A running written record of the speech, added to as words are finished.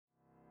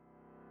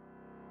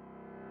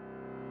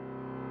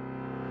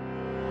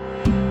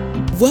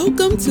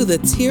Welcome to the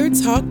Tear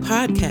Talk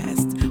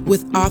Podcast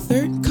with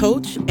author,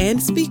 coach,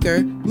 and speaker,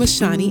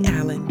 Mashani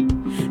Allen.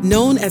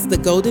 Known as the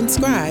Golden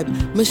Scribe,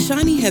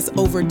 Mashani has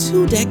over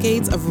 2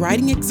 decades of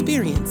writing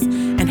experience,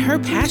 and her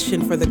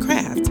passion for the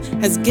craft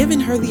has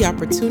given her the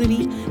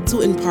opportunity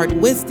to impart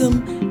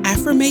wisdom,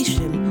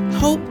 affirmation,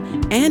 hope,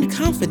 and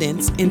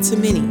confidence into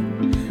many.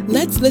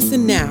 Let's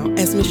listen now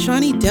as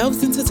Mashani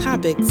delves into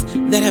topics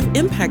that have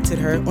impacted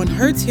her on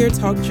her Tear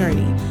Talk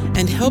journey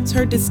and helped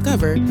her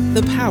discover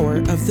the power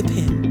of the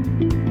pen.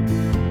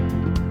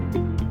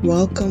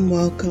 Welcome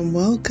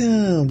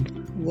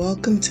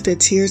to the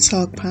Tear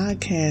Talk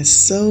podcast.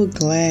 So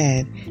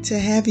glad to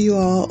have you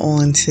all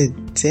on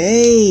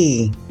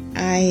today.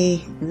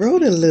 I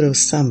wrote a little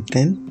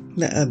something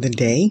the other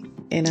day,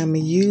 and I'm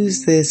going to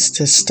use this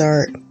to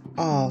start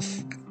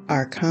off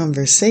our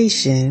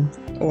conversation,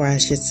 or I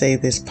should say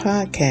this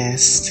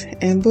podcast,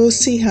 and we'll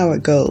see how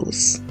it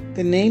goes.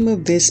 The name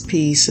of this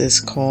piece is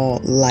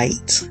called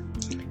Light.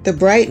 The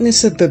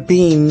brightness of the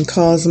beam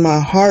caused my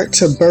heart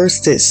to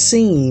burst its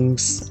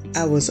seams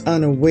I was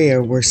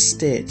unaware were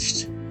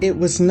stitched. It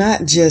was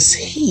not just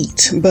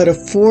heat, but a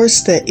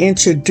force that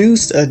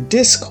introduced a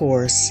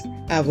discourse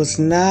I was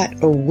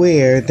not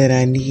aware that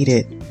I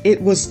needed.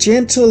 It was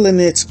gentle in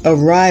its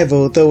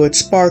arrival, though it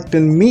sparked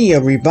in me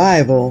a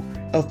revival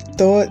of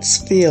thoughts,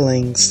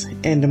 feelings,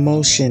 and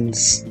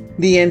emotions.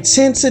 The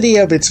intensity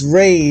of its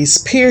rays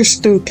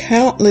pierced through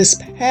countless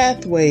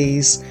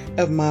pathways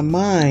of my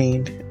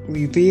mind,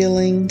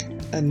 revealing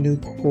a new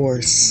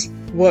course.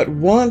 What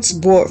once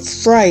brought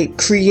fright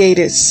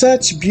created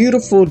such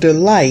beautiful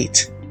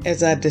delight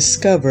as I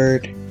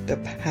discovered the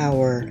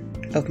power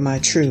of my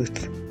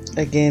truth.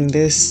 Again,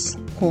 this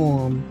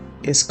poem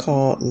is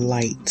called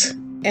Light.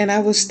 And I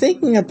was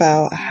thinking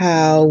about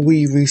how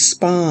we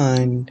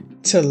respond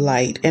to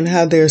light and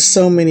how there's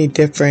so many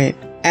different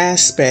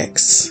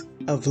aspects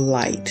of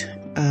light.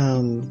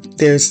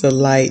 There's the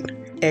light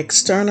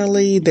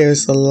externally,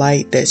 there's the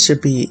light that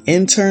should be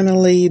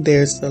internally,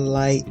 there's the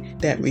light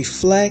that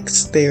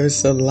reflects,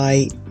 there's the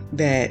light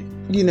that,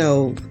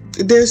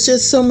 there's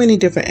just so many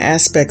different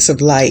aspects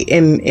of light.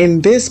 And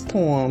in this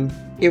poem,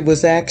 it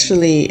was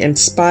actually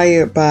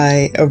inspired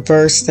by a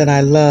verse that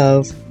I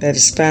love that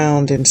is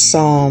found in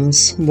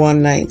Psalms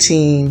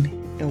 119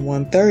 and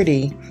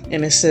 130.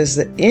 And it says,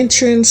 the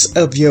entrance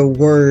of your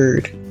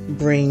word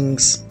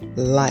brings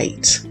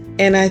light.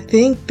 And I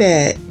think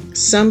that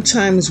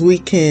sometimes we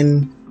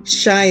can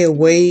shy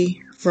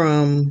away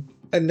from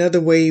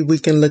another way we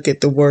can look at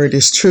the word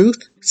is truth.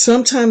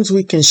 Sometimes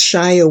we can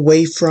shy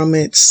away from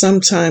it.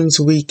 Sometimes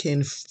we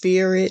can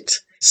fear it.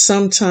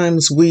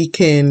 Sometimes we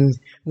can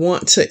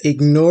want to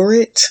ignore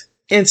it.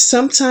 And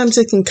sometimes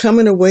it can come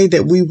in a way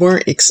that we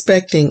weren't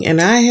expecting.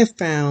 And I have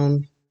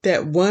found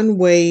that one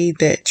way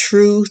that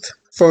truth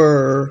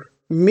for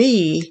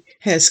me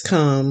has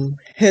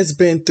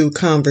been through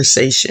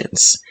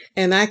conversations.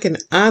 And I can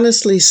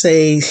honestly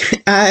say,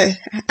 I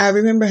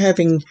remember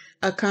having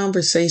a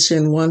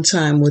conversation one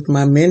time with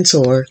my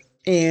mentor,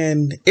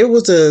 and it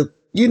was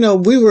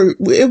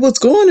it was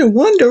going in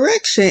one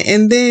direction,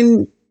 and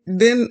then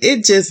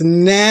it just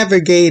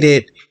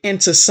navigated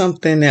into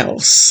something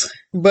else.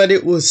 But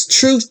it was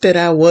truth that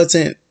I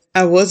wasn't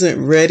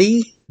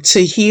ready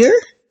to hear,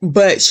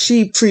 but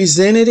she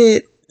presented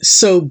it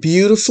so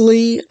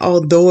beautifully,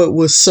 although it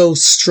was so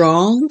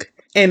strong,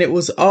 and it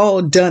was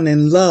all done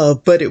in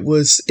love, but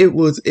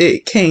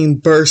it came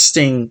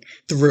bursting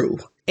through.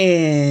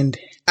 And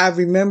I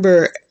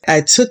remember I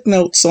took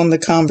notes on the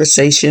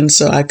conversation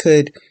so I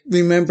could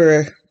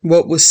remember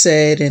what was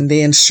said and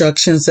the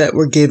instructions that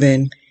were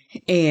given.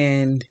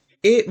 And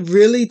it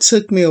really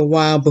took me a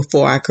while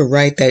before I could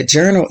write that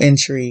journal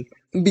entry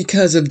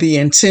because of the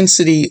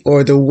intensity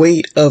or the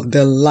weight of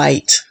the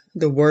light,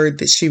 the word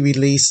that she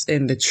released,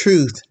 and the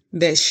truth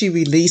that she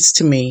released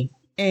to me.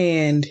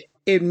 And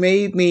it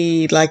made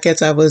me, like,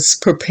 as I was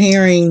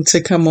preparing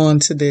to come on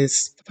to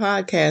this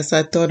podcast,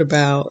 I thought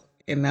about,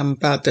 and I'm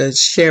about to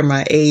share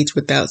my age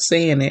without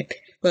saying it,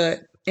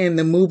 but in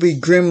the movie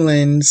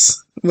Gremlins,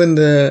 when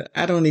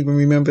I don't even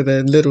remember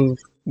the little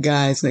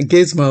guy's name,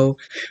 Gizmo,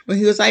 when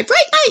he was like,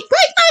 bright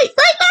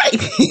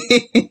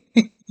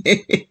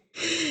light.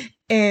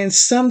 And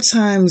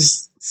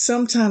sometimes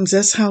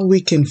that's how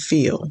we can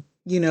feel,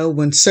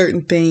 when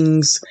certain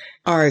things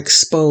are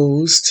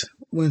exposed,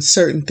 when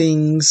certain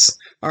things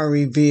are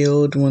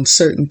revealed, when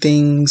certain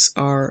things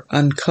are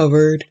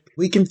uncovered,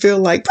 we can feel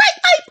like bright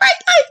light.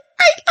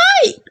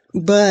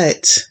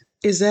 But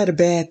is that a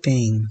bad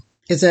thing?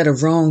 Is that a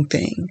wrong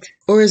thing?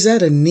 Or is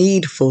that a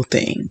needful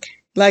thing?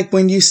 Like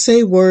when you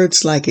say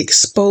words like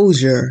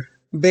exposure,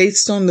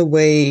 based on the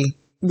way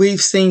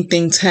we've seen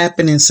things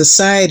happen in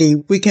society,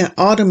 we can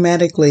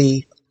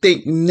automatically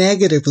think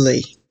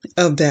negatively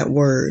of that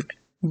word.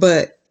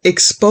 But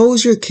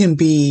exposure can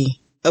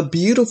be a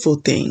beautiful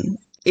thing.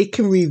 It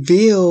can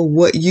reveal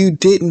what you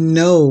didn't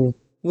know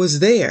was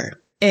there.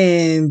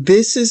 And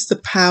this is the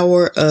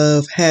power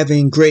of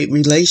having great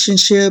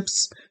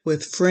relationships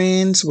with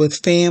friends, with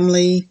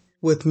family,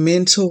 with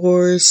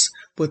mentors,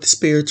 with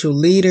spiritual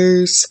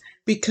leaders,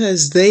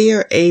 because they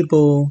are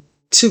able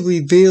to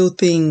reveal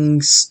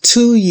things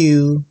to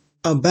you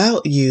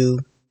about you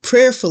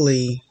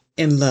prayerfully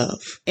in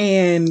love.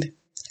 And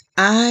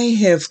I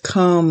have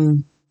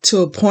come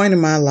to a point in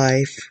my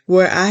life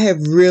where I have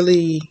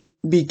really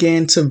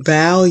began to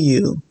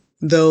value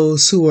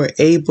those who are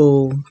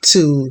able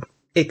to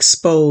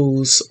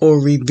expose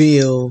or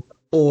reveal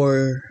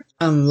or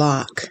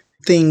unlock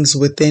things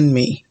within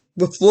me.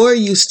 Before, it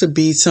used to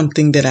be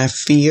something that I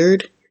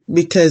feared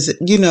because,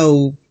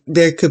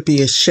 there could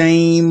be a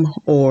shame,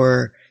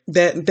 or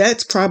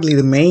that's probably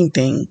the main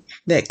thing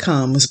that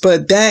comes.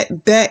 But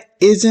that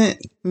isn't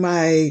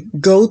my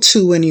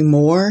go-to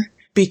anymore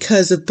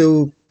because of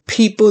the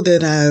people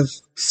that I've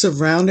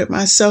surrounded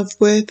myself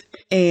with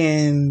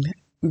and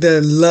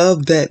the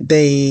love that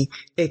they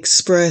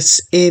express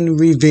in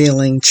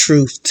revealing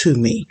truth to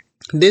me.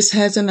 This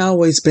hasn't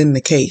always been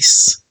the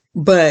case,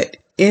 but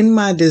in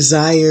my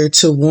desire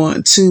to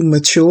want to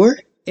mature,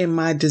 in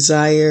my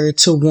desire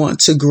to want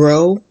to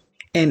grow,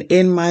 and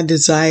in my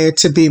desire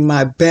to be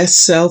my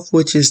best self,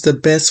 which is the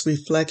best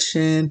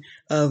reflection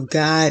of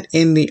God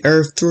in the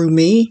earth through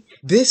me,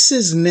 this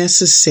is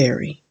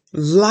necessary.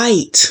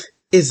 Light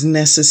is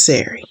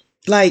necessary.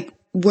 Like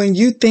when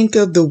you think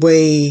of the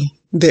way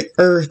the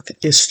earth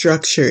is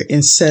structured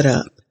and set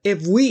up,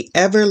 if we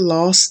ever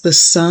lost the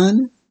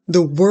sun,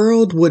 the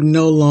world would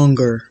no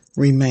longer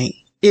remain.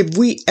 If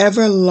we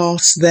ever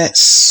lost that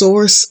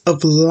source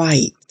of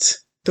light,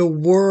 the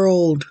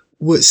world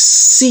would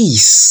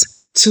cease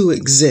to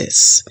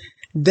exist.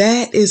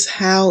 That is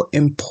how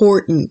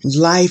important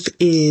life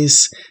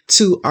is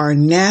to our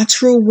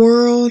natural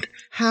world.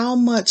 How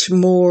much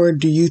more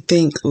do you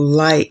think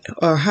light,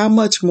 or how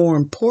much more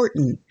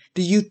important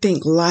do you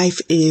think life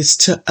is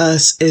to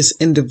us as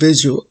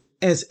individuals?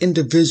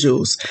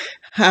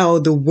 How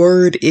the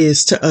word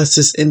is to us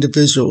as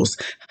individuals,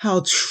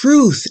 how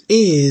truth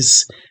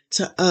is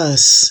to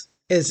us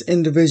as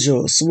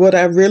individuals. What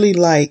I really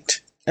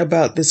liked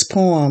about this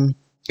poem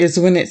is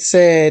when it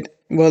said,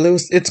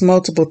 it's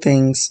multiple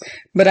things,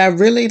 but I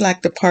really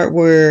like the part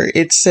where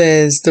it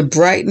says, the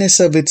brightness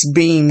of its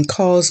beam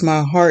caused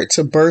my heart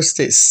to burst.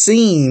 It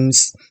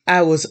seems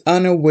I was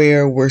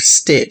unaware were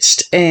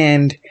stitched.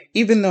 And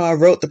even though I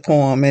wrote the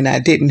poem and I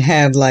didn't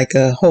have like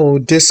a whole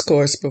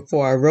discourse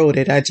before I wrote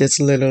it, I just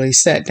literally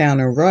sat down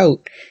and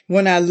wrote.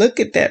 When I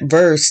look at that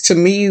verse, to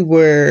me,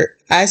 where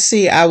I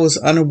see I was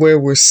unaware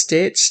were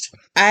stitched,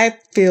 I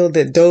feel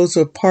that those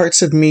were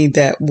parts of me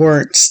that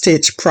weren't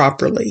stitched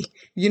properly.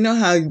 You know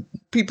how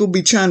people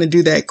be trying to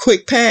do that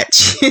quick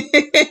patch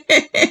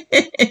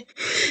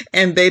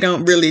and they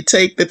don't really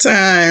take the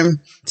time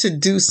to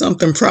do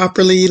something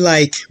properly,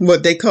 like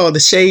what they call the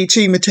shade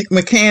tree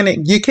mechanic.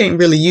 You can't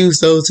really use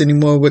those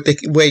anymore with the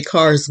way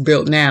cars are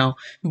built now.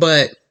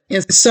 But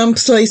in some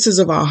places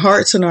of our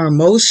hearts and our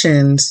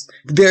emotions,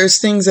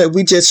 there's things that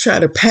we just try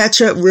to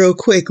patch up real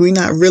quick. We're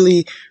not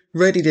really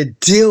ready to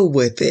deal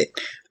with it.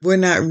 We're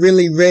not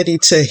really ready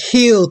to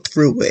heal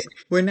through it.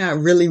 We're not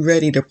really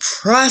ready to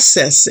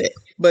process it.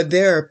 But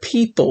there are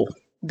people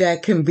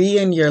that can be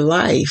in your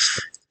life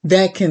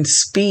that can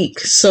speak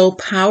so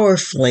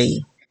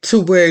powerfully to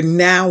where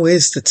now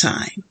is the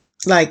time.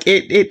 Like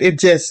it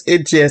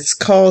just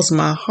caused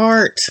my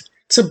heart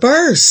to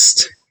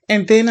burst.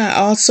 And then I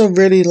also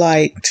really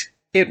liked,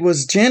 it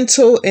was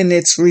gentle in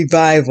its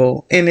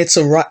revival, in its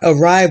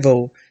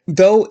arrival,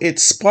 though it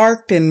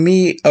sparked in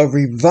me a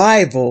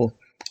revival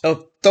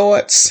of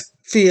thoughts,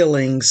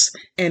 feelings,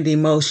 and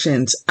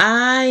emotions.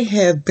 I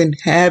have been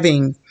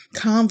having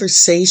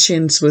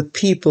conversations with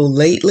people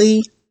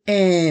lately,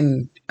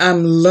 and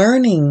I'm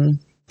learning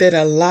that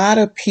a lot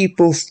of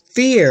people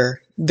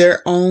fear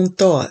their own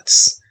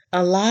thoughts.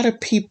 A lot of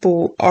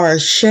people are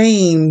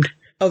ashamed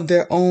of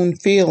their own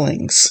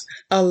feelings.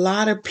 A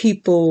lot of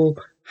people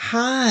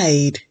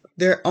hide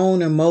their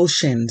own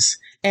emotions.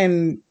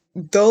 And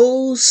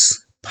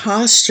those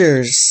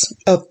postures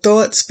of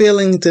thoughts,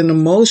 feelings, and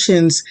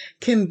emotions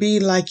can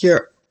be like a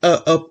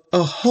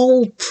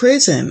whole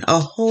prison, a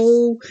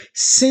whole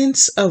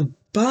sense of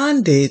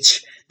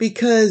bondage,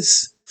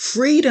 because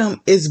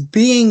freedom is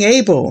being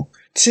able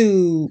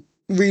to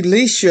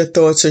release your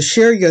thoughts or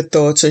share your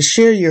thoughts or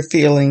share your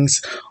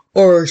feelings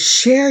or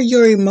share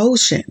your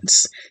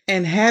emotions.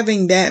 And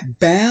having that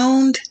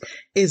bound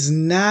is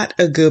not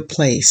a good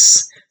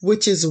place,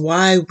 which is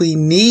why we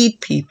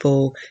need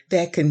people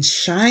that can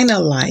shine a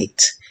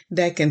light,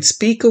 that can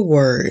speak a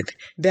word,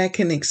 that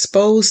can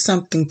expose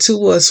something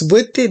to us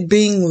with it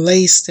being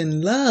laced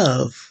in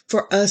love,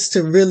 for us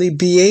to really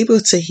be able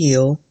to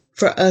heal,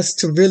 for us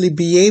to really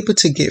be able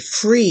to get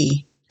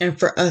free, and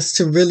for us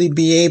to really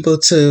be able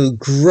to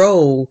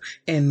grow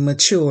and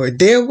mature.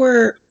 There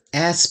were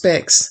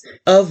aspects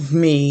of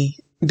me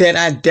that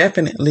I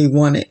definitely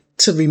wanted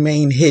to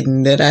remain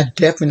hidden, that I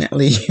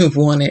definitely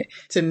wanted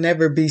to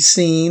never be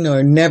seen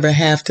or never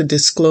have to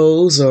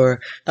disclose or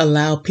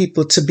allow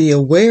people to be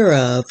aware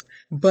of.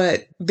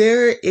 But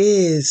there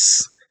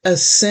is a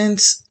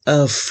sense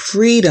of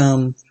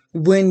freedom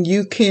when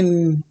you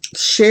can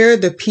share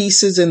the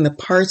pieces and the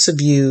parts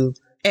of you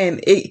and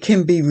it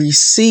can be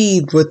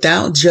received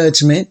without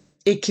judgment.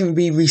 It can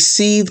be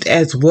received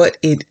as what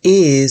it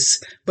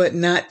is, but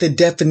not the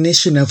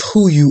definition of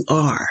who you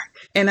are.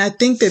 And I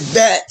think that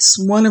that's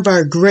one of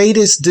our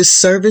greatest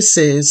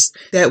disservices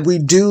that we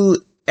do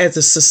as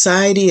a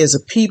society, as a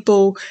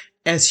people,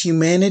 as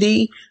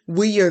humanity.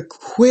 We are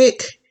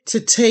quick to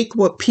take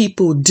what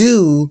people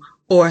do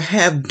or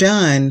have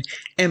done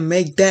and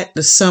make that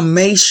the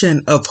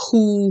summation of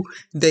who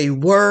they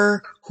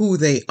were, who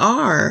they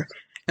are,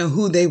 and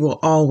who they will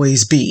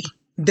always be.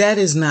 That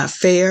is not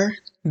fair.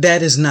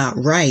 That is not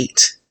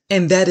right.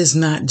 And that is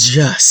not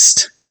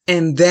just.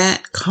 And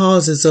that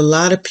causes a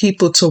lot of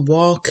people to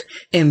walk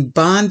in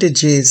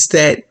bondages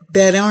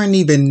that aren't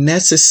even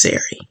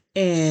necessary.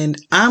 And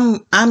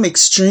I'm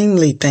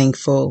extremely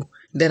thankful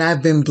that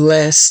I've been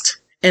blessed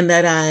and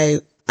that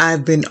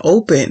I've been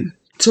open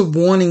to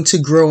wanting to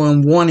grow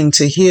and wanting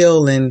to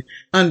heal and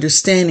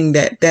understanding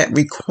that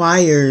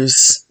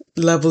requires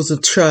levels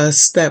of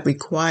trust, that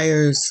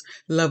requires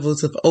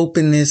levels of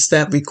openness,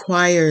 that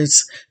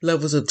requires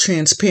levels of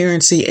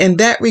transparency, and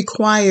that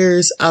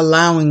requires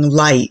allowing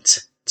light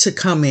to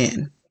come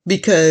in,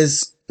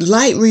 because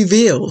light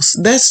reveals.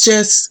 That's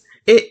just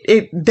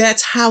it.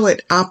 That's how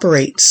it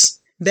operates.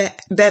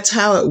 That's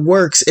how it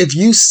works. If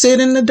you sit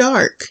in the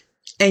dark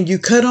and you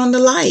cut on the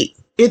light,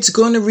 it's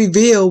going to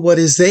reveal what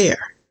is there.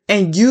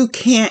 And you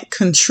can't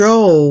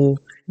control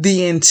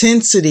the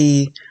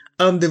intensity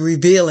of the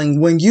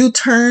revealing. When you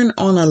turn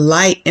on a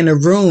light in a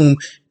room,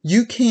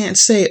 you can't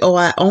say, oh,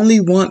 I only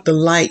want the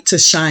light to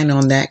shine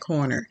on that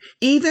corner.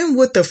 Even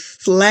with a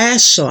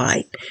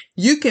flashlight,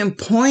 you can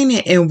point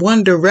it in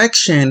one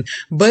direction,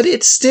 but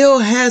it still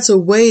has a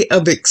way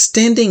of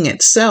extending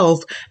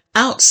itself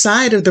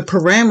outside of the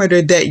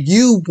parameter that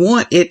you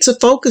want it to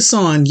focus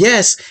on.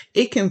 Yes,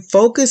 it can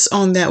focus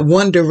on that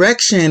one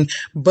direction,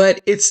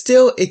 but it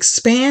still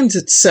expands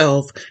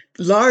itself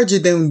larger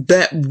than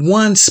that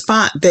one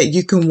spot that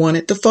you can want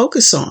it to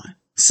focus on.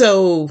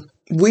 So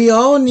we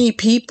all need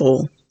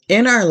people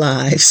in our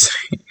lives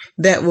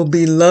that will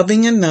be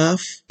loving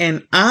enough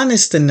and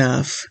honest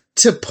enough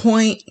to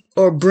point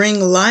or bring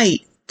light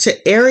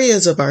to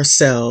areas of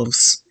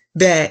ourselves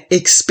that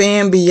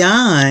expand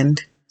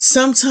beyond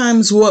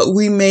sometimes what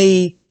we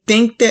may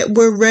think that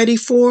we're ready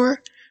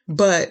for,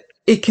 but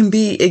it can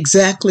be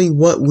exactly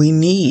what we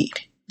need.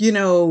 You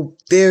know,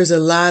 there's a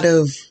lot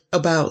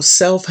about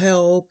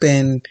self-help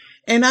and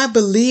I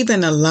believe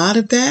in a lot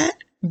of that,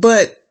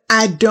 but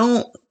I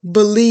don't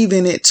believe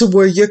in it to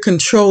where you're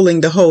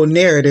controlling the whole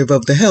narrative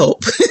of the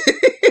help.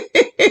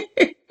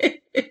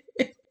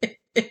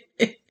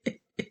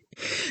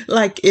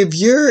 Like if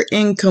you're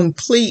in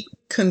complete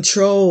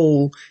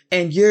control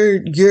and you're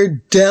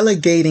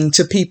delegating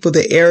to people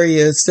the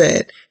areas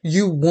that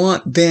you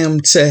want them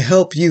to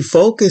help you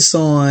focus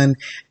on,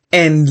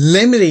 and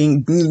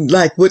limiting,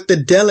 like with the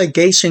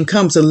delegation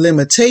comes a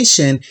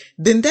limitation,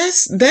 then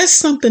that's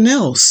something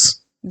else.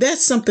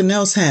 That's something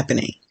else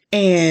happening.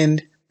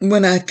 And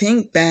when I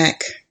think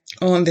back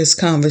on this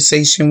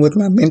conversation with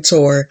my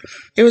mentor,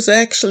 it was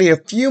actually a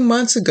few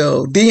months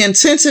ago. The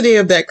intensity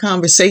of that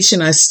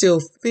conversation I still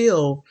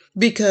feel,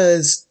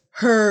 because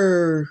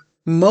her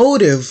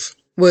motive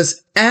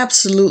was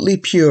absolutely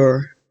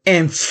pure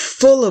and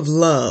full of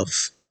love.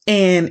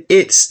 And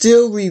it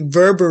still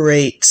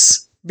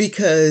reverberates,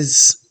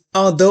 because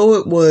although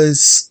it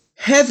was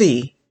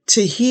heavy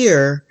to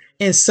hear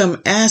in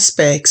some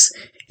aspects,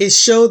 it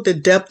showed the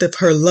depth of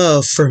her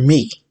love for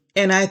me.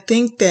 And I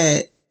think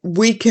that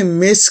we can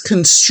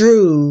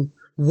misconstrue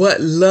what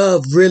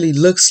love really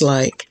looks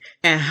like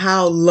and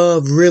how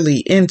love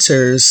really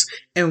enters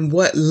and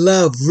what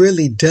love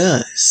really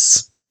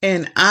does.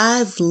 And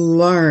I've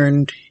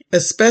learned,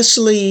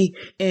 especially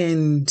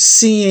in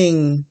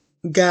seeing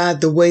God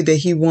the way that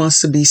he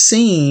wants to be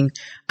seen,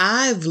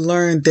 I've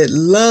learned that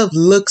love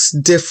looks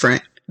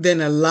different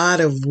than a lot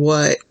of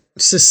what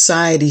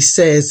society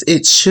says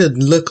it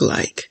should look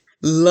like.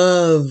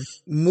 Love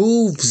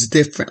moves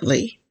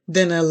differently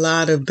than a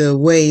lot of the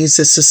ways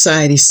that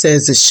society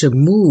says it should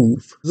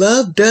move.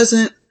 Love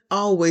doesn't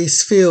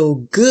always feel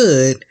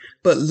good,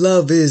 but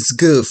love is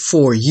good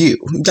for you.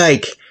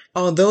 Like,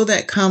 although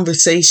that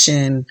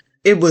conversation,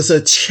 it was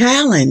a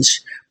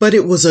challenge, but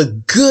it was a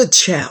good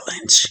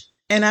challenge.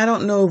 And I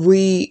don't know if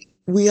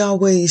we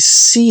always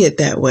see it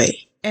that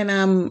way. And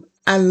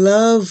I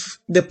love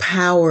the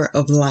power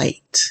of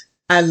light.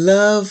 I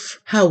love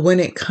how when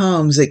it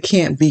comes, it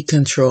can't be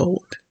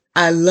controlled.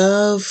 I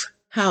love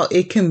how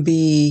it can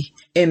be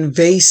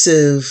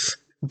invasive,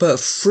 but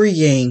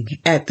freeing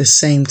at the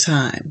same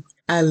time.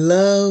 I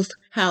love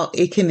how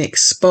it can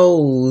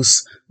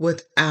expose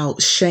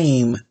without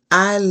shame.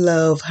 I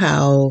love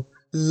how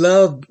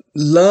love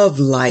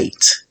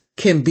light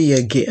can be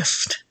a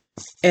gift.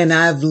 And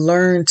I've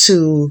learned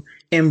to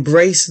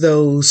embrace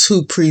those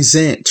who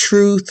present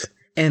truth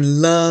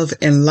and love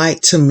and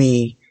light to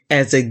me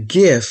as a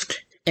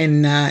gift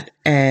and not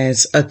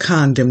as a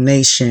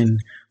condemnation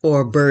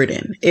or a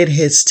burden. It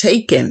has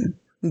taken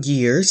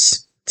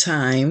years,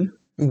 time,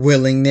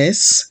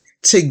 willingness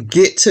to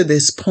get to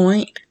this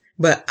point,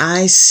 but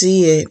I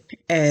see it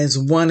as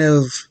one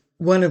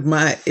of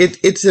my,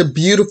 it's a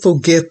beautiful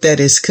gift that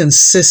is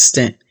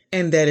consistent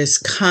and that is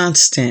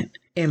constant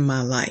in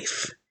my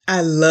life.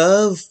 I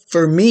love,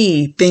 for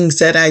me, things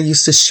that I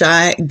used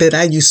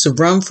to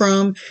run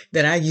from,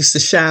 that I used to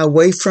shy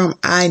away from,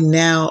 I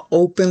now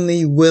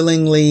openly,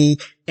 willingly,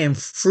 and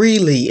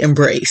freely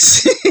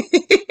embrace.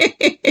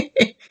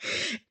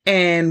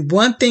 And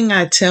one thing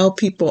I tell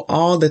people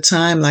all the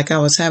time, like I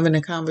was having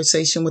a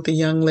conversation with a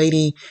young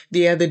lady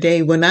the other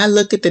day, when I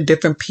look at the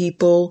different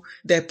people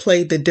that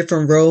play the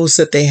different roles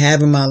that they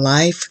have in my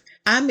life,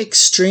 I'm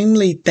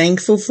extremely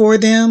thankful for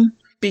them,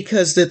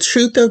 because the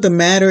truth of the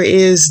matter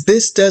is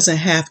this doesn't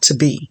have to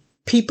be.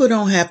 People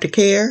don't have to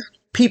care.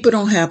 People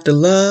don't have to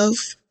love.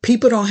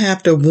 People don't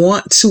have to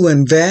want to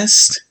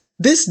invest.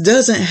 This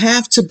doesn't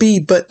have to be,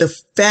 but the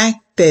fact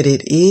that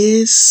it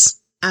is,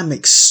 I'm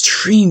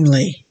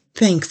extremely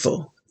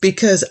thankful,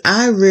 because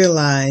I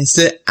realize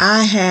that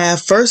I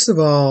have, first of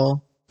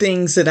all,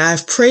 things that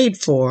I've prayed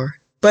for,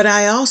 but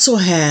I also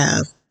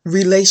have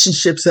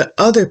relationships that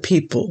other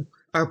people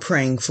are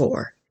praying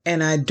for.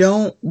 And I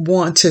don't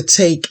want to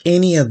take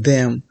any of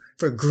them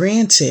for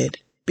granted,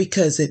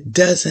 because it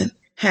doesn't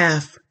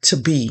have to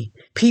be.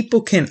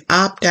 People can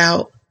opt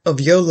out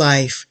of your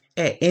life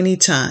at any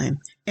time,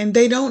 and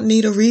they don't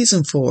need a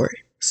reason for it.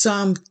 So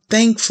I'm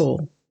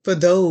thankful for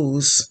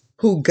those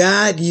who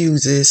God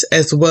uses,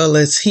 as well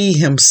as He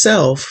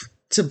Himself,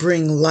 to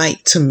bring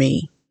light to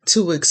me,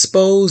 to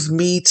expose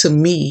me to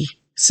me,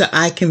 so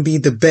I can be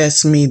the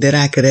best me that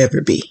I could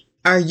ever be.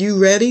 Are you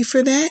ready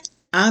for that?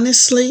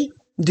 Honestly,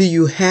 do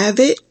you have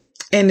it?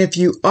 And if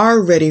you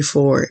are ready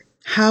for it,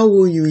 how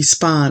will you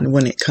respond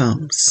when it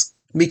comes?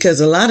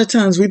 Because a lot of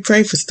times we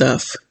pray for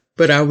stuff,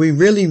 but are we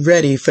really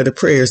ready for the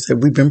prayers that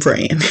we've been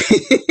praying?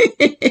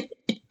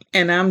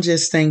 And I'm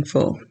just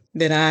thankful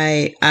that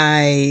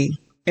I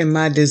in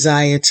my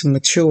desire to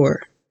mature,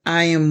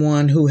 I am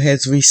one who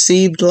has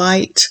received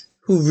light,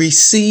 who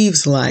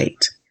receives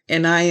light,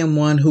 and I am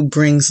one who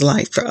brings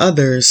light for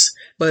others.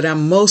 But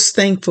I'm most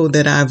thankful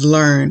that I've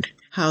learned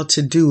how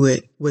to do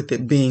it with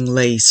it being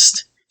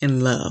laced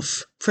in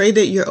love. Pray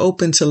that you're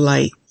open to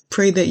light.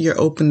 Pray that you're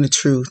open to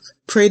truth.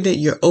 Pray that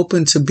you're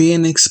open to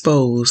being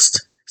exposed,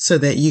 so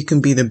that you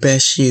can be the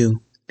best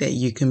you that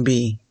you can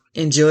be.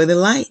 Enjoy the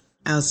light.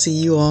 I'll see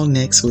you all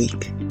next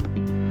week.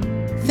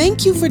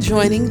 Thank you for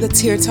joining the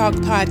Tear Talk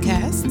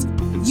podcast.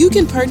 You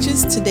can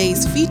purchase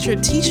today's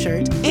featured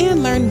t-shirt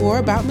and learn more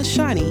about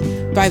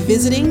Mashani by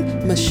visiting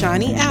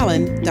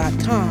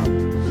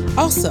MashaniAllen.com.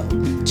 Also,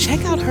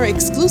 check out her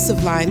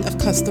exclusive line of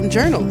custom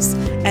journals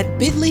at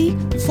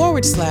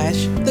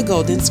bit.ly/The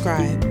Golden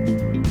Scribe.